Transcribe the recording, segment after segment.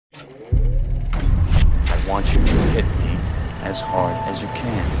I want you to hit me as hard as you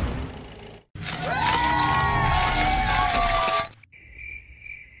can.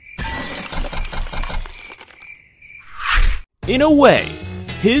 In a way,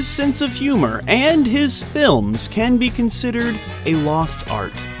 his sense of humor and his films can be considered a lost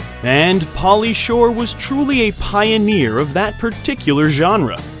art. And Pauly Shore was truly a pioneer of that particular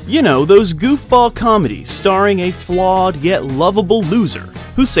genre. You know, those goofball comedies starring a flawed yet lovable loser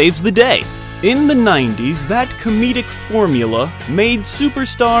who saves the day. In the 90s, that comedic formula made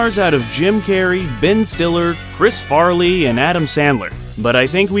superstars out of Jim Carrey, Ben Stiller, Chris Farley, and Adam Sandler. But I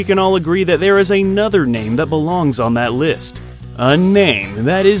think we can all agree that there is another name that belongs on that list. A name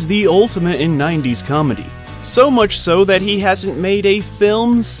that is the ultimate in 90s comedy. So much so that he hasn't made a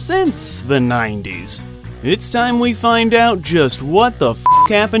film since the 90s. It's time we find out just what the f***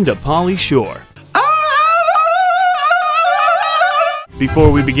 happened to Pauly Shore.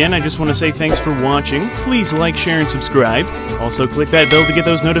 Before we begin, I just want to say thanks for watching. Please like, share, and subscribe. Also click that bell to get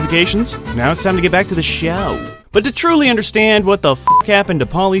those notifications. Now it's time to get back to the show. But to truly understand what the f*** happened to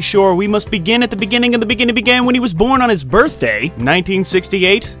Pauly Shore, we must begin at the beginning, and the beginning began when he was born on his birthday,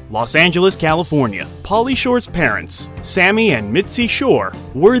 1968, Los Angeles, California. Pauly Shore's parents, Sammy and Mitzi Shore,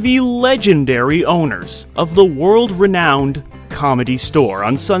 were the legendary owners of the world-renowned Comedy Store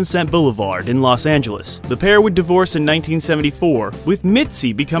on Sunset Boulevard in Los Angeles. The pair would divorce in 1974, with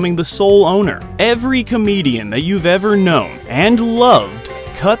Mitzi becoming the sole owner. Every comedian that you've ever known and loved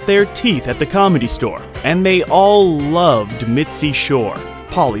cut their teeth at the Comedy Store, and they all loved Mitzi Shore,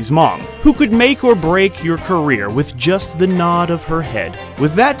 Pauly's mom, who could make or break your career with just the nod of her head.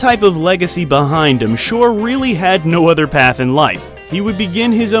 With that type of legacy behind him, Shore really had no other path in life. He would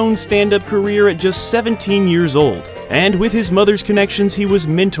begin his own stand-up career at just 17 years old, and with his mother's connections, he was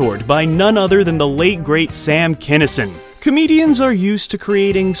mentored by none other than the late great Sam Kinison. Comedians are used to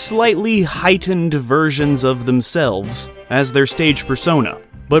creating slightly heightened versions of themselves as their stage persona.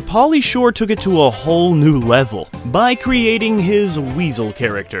 But Pauly Shore took it to a whole new level by creating his Weasel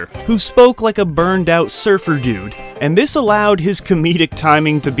character, who spoke like a burned-out surfer dude, and this allowed his comedic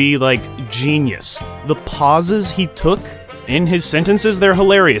timing to be like genius. The pauses he took in his sentences, they're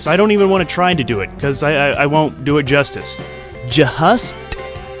hilarious. I don't even want to try to do it, because I won't do it justice. Just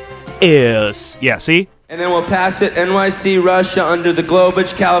is. Yeah, see? And then we'll pass it NYC, Russia, under the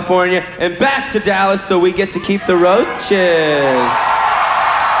Globage, California, and back to Dallas so we get to keep the roaches.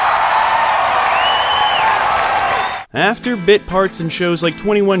 After bit parts in shows like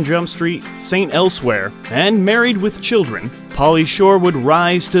 21 Jump Street, St. Elsewhere, and Married with Children, Pauly Shore would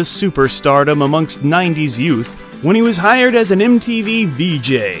rise to superstardom amongst 90s youth when he was hired as an MTV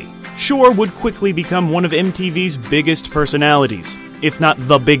VJ. Shore would quickly become one of MTV's biggest personalities, if not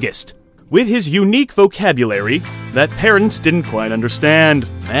the biggest, with his unique vocabulary that parents didn't quite understand,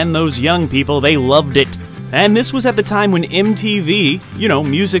 and those young people, they loved it. And this was at the time when MTV,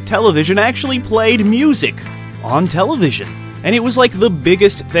 music television, actually played music on television. And it was like the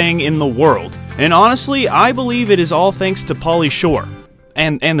biggest thing in the world. And honestly, I believe it is all thanks to Pauly Shore.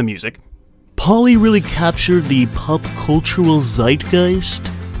 And the music. Pauly really captured the pop cultural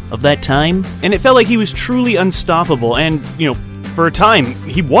zeitgeist of that time. And it felt like he was truly unstoppable. And, for a time,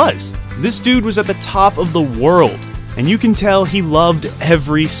 he was. This dude was at the top of the world. And you can tell he loved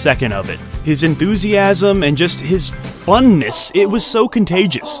every second of it. His enthusiasm and just his funness, it was so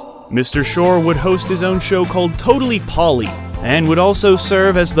contagious. Mr. Shore would host his own show called Totally Pauly, and would also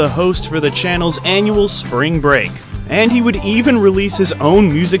serve as the host for the channel's annual spring break. And he would even release his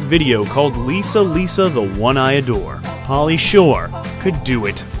own music video called Lisa, Lisa, the One I Adore. Pauly Shore could do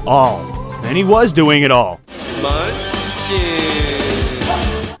it all. And he was doing it all.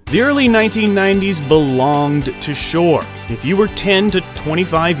 The early 1990s belonged to Shore. If you were 10 to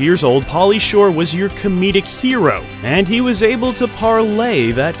 25 years old, Pauly Shore was your comedic hero, and he was able to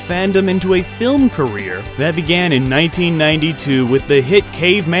parlay that fandom into a film career that began in 1992 with the hit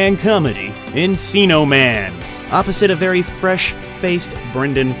caveman comedy, Encino Man, opposite a very fresh-faced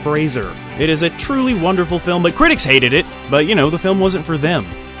Brendan Fraser. It is a truly wonderful film, but critics hated it, but the film wasn't for them.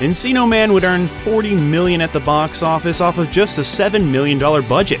 Encino Man would earn $40 million at the box office off of just a $7 million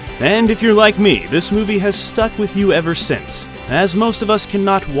budget. And if you're like me, this movie has stuck with you ever since, as most of us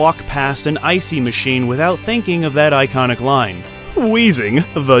cannot walk past an icy machine without thinking of that iconic line, wheezing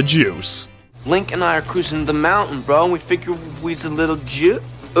the juice. Link and I are cruising the mountain, bro, and we figure we's a little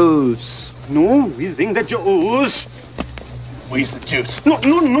juice. No, wheezing the juice. Wheeze the juice.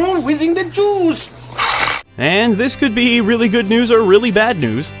 No, wheezing the juice. And this could be really good news or really bad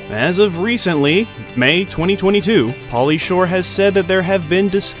news. As of recently, May 2022, Pauly Shore has said that there have been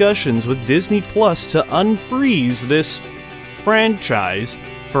discussions with Disney Plus to unfreeze this franchise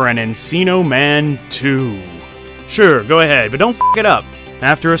for an Encino Man 2. Sure, go ahead, but don't f*** it up.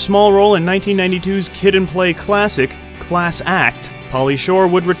 After a small role in 1992's Kid and Play classic, Class Act, Pauly Shore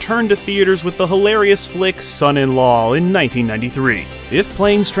would return to theaters with the hilarious flick Son-in-Law in 1993. If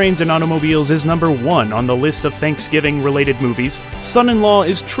Planes, Trains, and Automobiles is number 1 on the list of Thanksgiving-related movies, Son-in-Law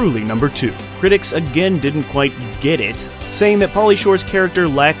is truly number 2. Critics again didn't quite get it, saying that Pauly Shore's character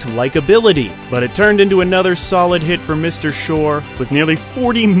lacked likability, but it turned into another solid hit for Mr. Shore, with nearly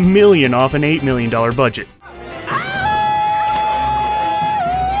 $40 million off an $8 million budget.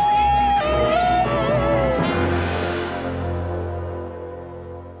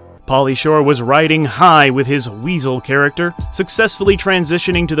 Pauly Shore was riding high with his Weasel character, successfully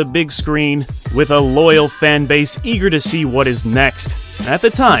transitioning to the big screen with a loyal fan base eager to see what is next. At the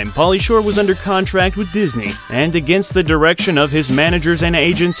time, Pauly Shore was under contract with Disney, and against the direction of his managers and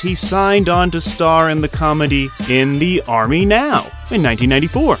agents, he signed on to star in the comedy In the Army Now in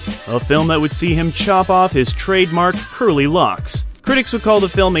 1994, a film that would see him chop off his trademark curly locks. Critics would call the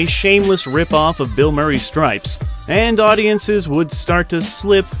film a shameless rip-off of Bill Murray's Stripes, and audiences would start to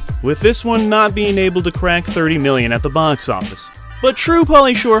slip, with this one not being able to crack $30 million at the box office. But true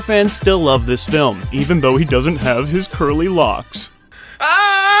Pauly Shore fans still love this film, even though he doesn't have his curly locks.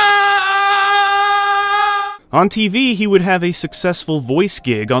 On TV, he would have a successful voice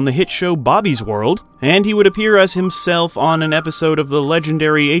gig on the hit show Bobby's World, and he would appear as himself on an episode of the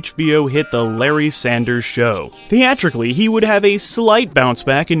legendary HBO hit The Larry Sanders Show. Theatrically, he would have a slight bounce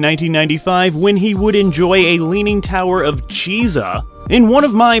back in 1995 when he would enjoy a Leaning Tower of Cheesa in one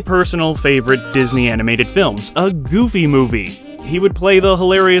of my personal favorite Disney animated films, a Goofy movie. He would play the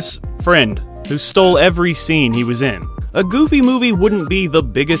hilarious friend who stole every scene he was in. A Goofy movie wouldn't be the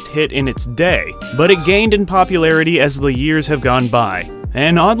biggest hit in its day, but it gained in popularity as the years have gone by.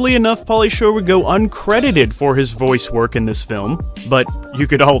 And oddly enough, Pauly Shore would go uncredited for his voice work in this film, but you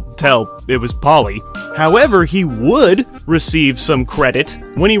could all tell it was Pauly. However, he would receive some credit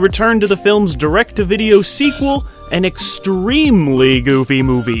when he returned to the film's direct-to-video sequel, an extremely goofy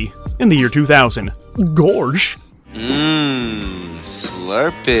movie, in the year 2000. Gorsh.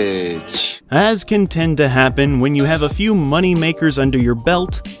 Slurpage. As can tend to happen when you have a few money makers under your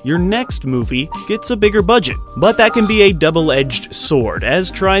belt, your next movie gets a bigger budget. But that can be a double-edged sword,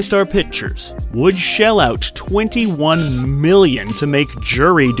 as TriStar Pictures would shell out $21 million to make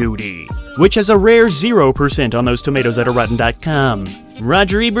Jury Duty, which has a rare 0% on those tomatoes at Rotten.com.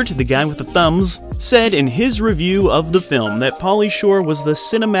 Roger Ebert, the guy with the thumbs, said in his review of the film that Pauly Shore was the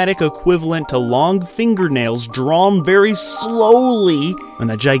cinematic equivalent to long fingernails drawn very slowly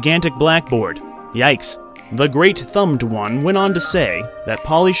on a gigantic blackboard. Yikes. The Great Thumbed One went on to say that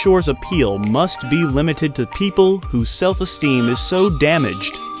Pauly Shore's appeal must be limited to people whose self-esteem is so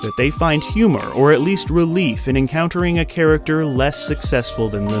damaged that they find humor or at least relief in encountering a character less successful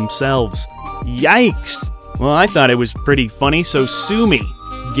than themselves. Yikes! Well, I thought it was pretty funny, so sue me.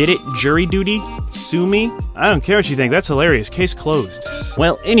 Get it? Jury Duty? Sue me? I don't care what you think, that's hilarious. Case closed.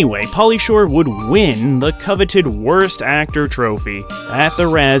 Well, anyway, Pauly Shore would win the coveted Worst Actor trophy at the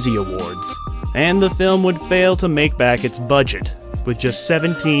Razzie Awards, and the film would fail to make back its budget, with just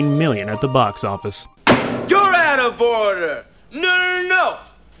 $17 million at the box office. You're out of order! No!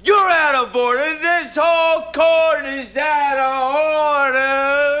 You're out of order! This whole court is out of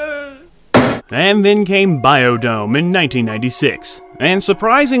order! And then came Biodome in 1996. And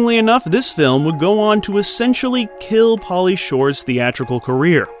surprisingly enough, this film would go on to essentially kill Pauly Shore's theatrical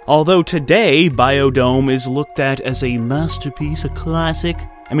career. Although today, Biodome is looked at as a masterpiece, a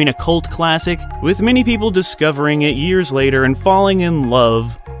cult classic, with many people discovering it years later and falling in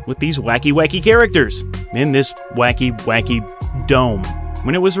love with these wacky characters in this wacky dome.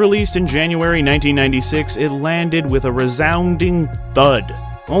 When it was released in January 1996, it landed with a resounding thud,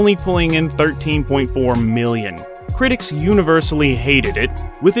 only pulling in $13.4 million. Critics universally hated it,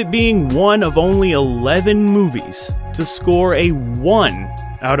 with it being one of only 11 movies to score a 1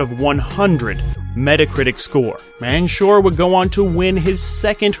 out of 100 Metacritic score. And Shore would go on to win his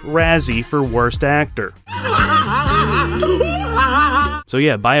second Razzie for Worst Actor. So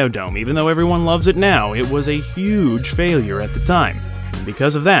yeah, Biodome, even though everyone loves it now, it was a huge failure at the time. And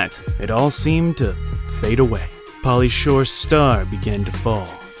because of that, it all seemed to fade away. Pauly Shore's star began to fall.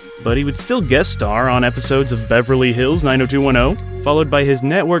 But he would still guest star on episodes of Beverly Hills 90210, followed by his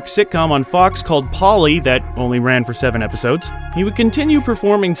network sitcom on Fox called Pauly that only ran for 7 episodes. He would continue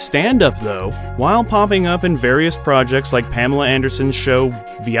performing stand-up, though, while popping up in various projects like Pamela Anderson's show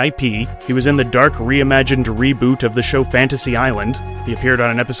VIP. He was in the dark reimagined reboot of the show Fantasy Island. He appeared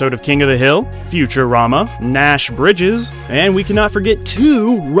on an episode of King of the Hill, Futurama, Nash Bridges, and we cannot forget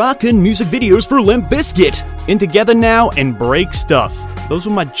 2 rockin' music videos for Limp Bizkit in Together Now and Break Stuff. Those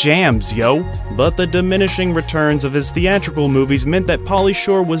were my jams, yo. But the diminishing returns of his theatrical movies meant that Pauly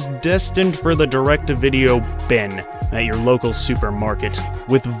Shore was destined for the direct-to-video bin at your local supermarket.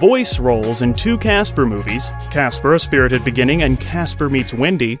 With voice roles in 2 Casper movies, Casper: A Spirited Beginning and Casper Meets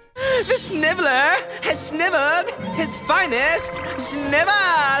Wendy, the Sniveler has sniveled his finest snivel!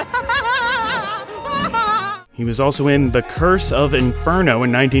 he was also in The Curse of Inferno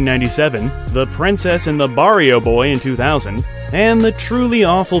in 1997, The Princess and the Barrio Boy in 2000, and the truly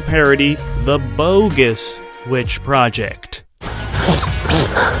awful parody, The Bogus Witch Project.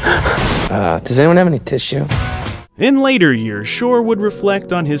 Does anyone have any tissue? In later years, Shore would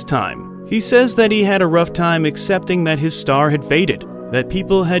reflect on his time. He says that he had a rough time accepting that his star had faded, that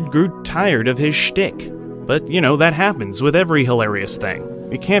people had grew tired of his shtick. But, that happens with every hilarious thing.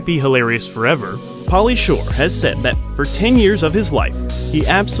 It can't be hilarious forever. Pauly Shore has said that for 10 years of his life, he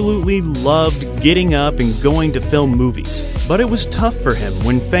absolutely loved getting up and going to film movies. But it was tough for him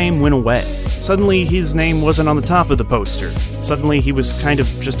when fame went away. Suddenly, his name wasn't on the top of the poster. Suddenly, he was kind of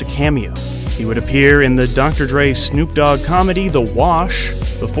just a cameo. He would appear in the Dr. Dre Snoop Dogg comedy The Wash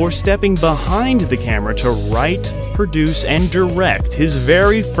before stepping behind the camera to write, produce, and direct his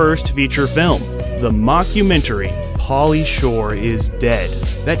very first feature film, the mockumentary Pauly Shore is Dead,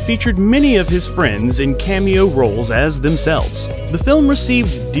 that featured many of his friends in cameo roles as themselves. The film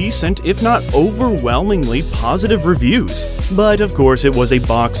received decent, if not overwhelmingly positive reviews, but of course it was a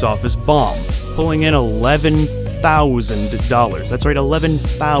box office bomb, pulling in $11,000. That's right,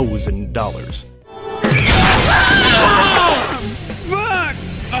 $11,000. Fuck!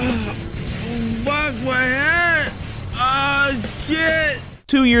 Fuck my head! Oh, shit!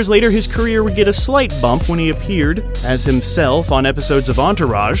 2 years later, his career would get a slight bump when he appeared as himself on episodes of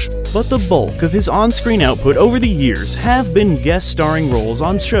Entourage, but the bulk of his on-screen output over the years have been guest starring roles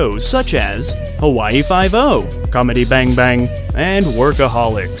on shows such as Hawaii Five-0, Comedy Bang Bang, and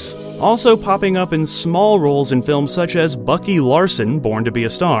Workaholics. Also popping up in small roles in films such as Bucky Larson, Born to be a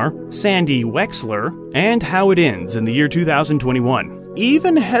Star, Sandy Wexler, and How It Ends in the year 2021.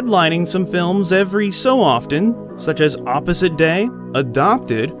 Even headlining some films every so often, such as Opposite Day,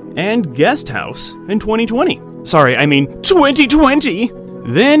 Adopted, and Guest House in 2020. Sorry, I mean 2020!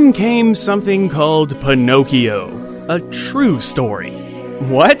 Then came something called Pinocchio, a true story.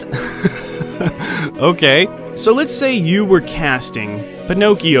 What? Okay, so let's say you were casting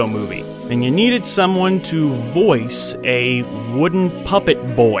Pinocchio movie, and you needed someone to voice a wooden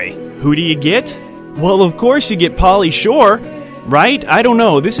puppet boy. Who do you get? Well, of course you get Pauly Shore. Right? I don't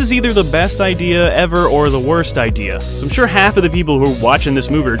know. This is either the best idea ever or the worst idea. So I'm sure half of the people who are watching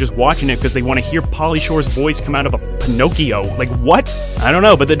this movie are just watching it because they want to hear Pauly Shore's voice come out of a Pinocchio. Like, what? I don't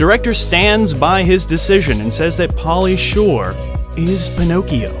know, but the director stands by his decision and says that Pauly Shore is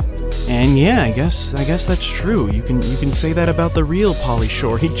Pinocchio. And yeah, I guess that's true. You can say that about the real Pauly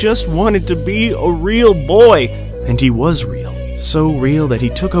Shore. He just wanted to be a real boy. And he was real. So real that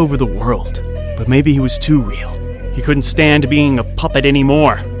he took over the world. But maybe he was too real. He couldn't stand being a puppet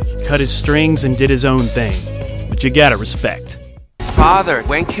anymore. He cut his strings and did his own thing. But you gotta respect. Father,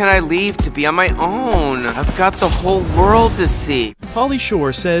 when can I leave to be on my own? I've got the whole world to see. Pauly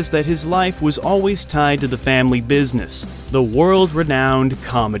Shore says that his life was always tied to the family business, the world-renowned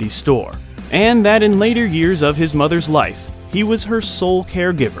Comedy Store, and that in later years of his mother's life, he was her sole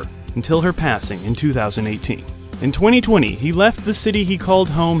caregiver until her passing in 2018. In 2020, he left the city he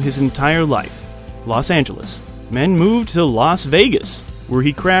called home his entire life, Los Angeles, and moved to Las Vegas, where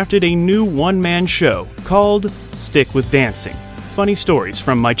he crafted a new one-man show called Stick with Dancing, Funny Stories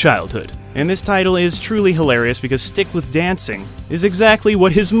from My Childhood. And this title is truly hilarious because Stick with Dancing is exactly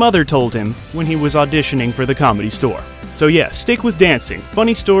what his mother told him when he was auditioning for the Comedy Store. So yeah, Stick with Dancing,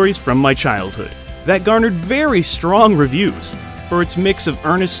 Funny Stories from My Childhood. That garnered very strong reviews for its mix of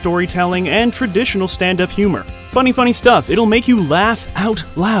earnest storytelling and traditional stand-up humor. Funny stuff, it'll make you laugh out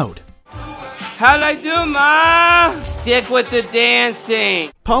loud. How'd I do, Ma? Stick with the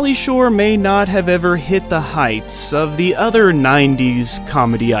dancing. Pauly Shore may not have ever hit the heights of the other 90s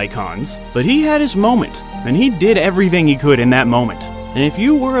comedy icons, but he had his moment, and he did everything he could in that moment. And if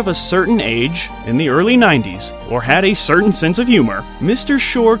you were of a certain age in the early 90s, or had a certain sense of humor, Mr.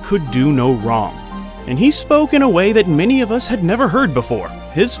 Shore could do no wrong. And he spoke in a way that many of us had never heard before.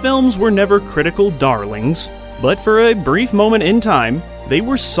 His films were never critical darlings, but for a brief moment in time, they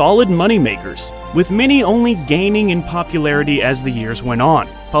were solid moneymakers, with many only gaining in popularity as the years went on.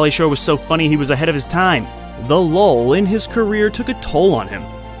 Pauly Shore was so funny he was ahead of his time. The lull in his career took a toll on him,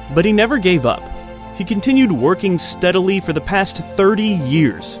 but he never gave up. He continued working steadily for the past 30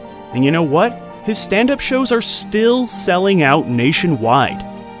 years. And you know what? His stand-up shows are still selling out nationwide.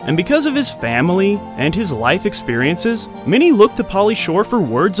 And because of his family and his life experiences, many look to Pauly Shore for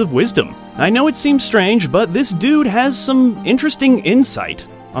words of wisdom. I know it seems strange, but this dude has some interesting insight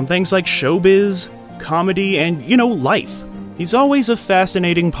on things like showbiz, comedy, and, life. He's always a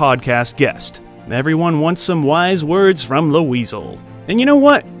fascinating podcast guest. Everyone wants some wise words from the Weasel. And you know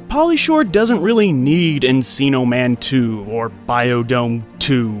what? Pauly Shore doesn't really need Encino Man 2 or Biodome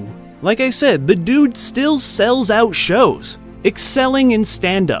 2. Like I said, the dude still sells out shows, excelling in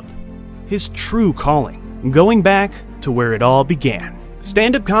stand-up. His true calling, going back to where it all began.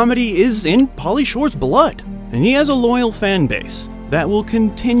 Stand-up comedy is in Pauly Shore's blood, and he has a loyal fan base that will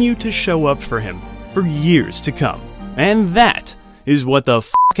continue to show up for him for years to come. And that is what the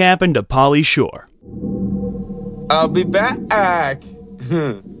f*** happened to Pauly Shore. I'll be back.